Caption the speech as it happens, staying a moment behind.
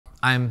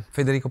I'm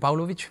Federico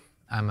Paulovich.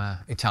 I'm an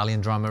Italian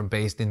drummer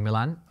based in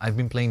Milan. I've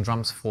been playing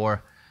drums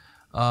for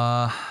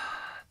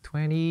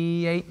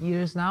 28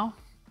 years now.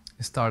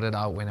 It started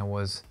out when I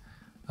was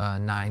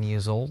 9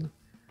 years old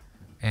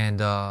and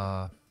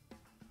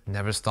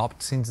never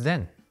stopped since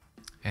then.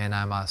 And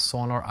I'm a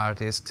SONOR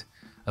artist,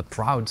 a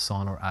proud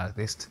SONOR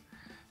artist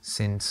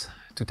since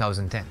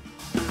 2010.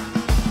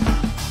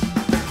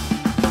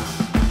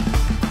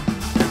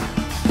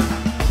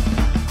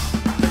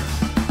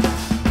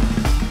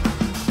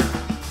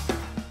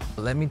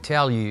 Let me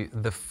tell you,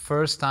 the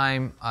first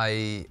time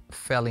I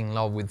fell in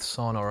love with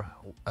SONOR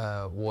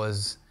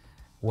was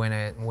when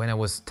I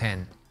was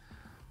 10.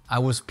 I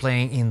was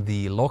playing in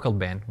the local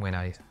band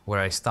where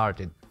I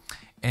started,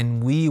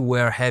 and we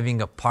were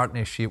having a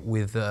partnership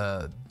with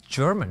a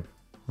German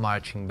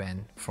marching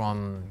band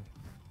from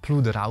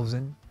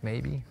Pluderhausen,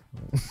 maybe.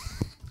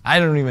 I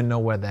don't even know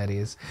where that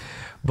is,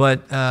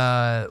 but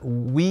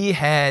we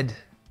had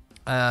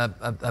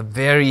a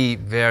very,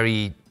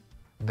 very,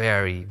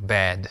 very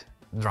bad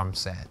drum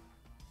set,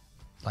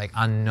 like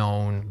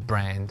unknown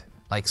brand,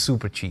 like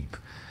super cheap.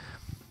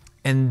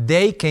 And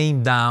they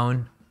came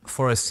down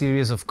for a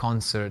series of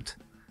concerts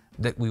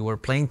that we were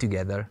playing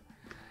together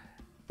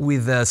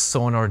with a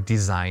SONOR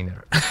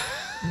designer.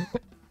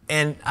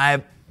 And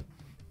I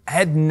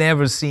had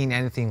never seen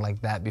anything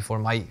like that before.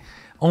 My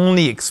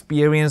only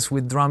experience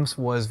with drums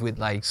was with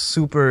like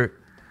super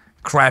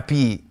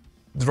crappy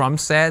drum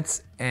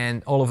sets,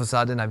 and all of a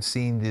sudden I've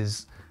seen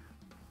this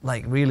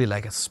like really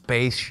like a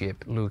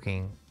spaceship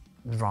looking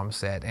drum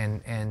set,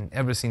 and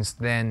ever since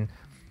then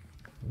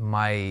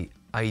my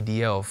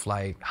idea of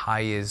like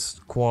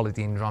highest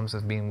quality in drums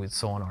has been with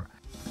SONOR.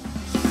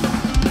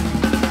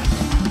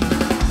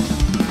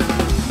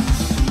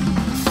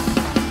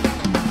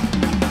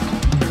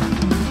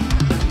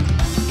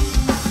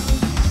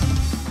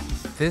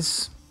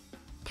 This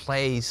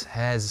place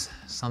has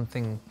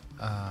something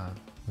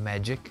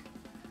magic.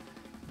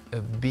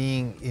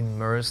 Being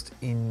immersed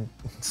in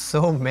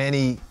so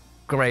many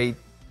great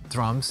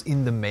drums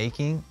in the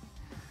making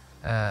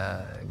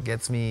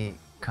gets me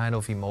kind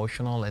of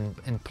emotional,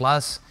 and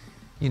plus,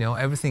 you know,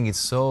 everything is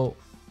so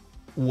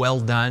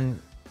well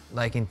done,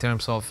 like in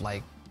terms of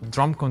like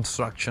drum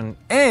construction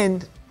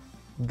and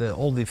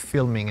all the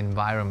filming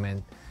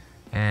environment.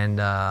 And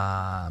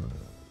I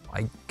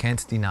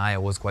can't deny I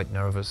was quite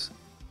nervous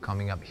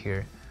coming up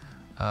here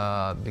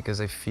because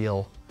I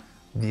feel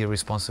the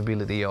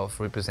responsibility of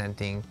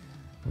representing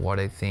what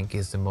I think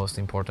is the most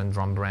important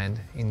drum brand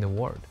in the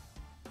world.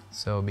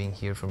 So being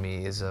here for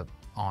me is an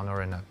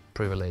honor and a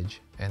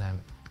privilege, and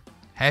I'm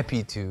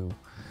happy to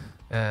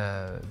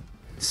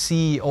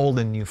see all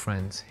the new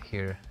friends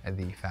here at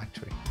the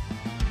factory.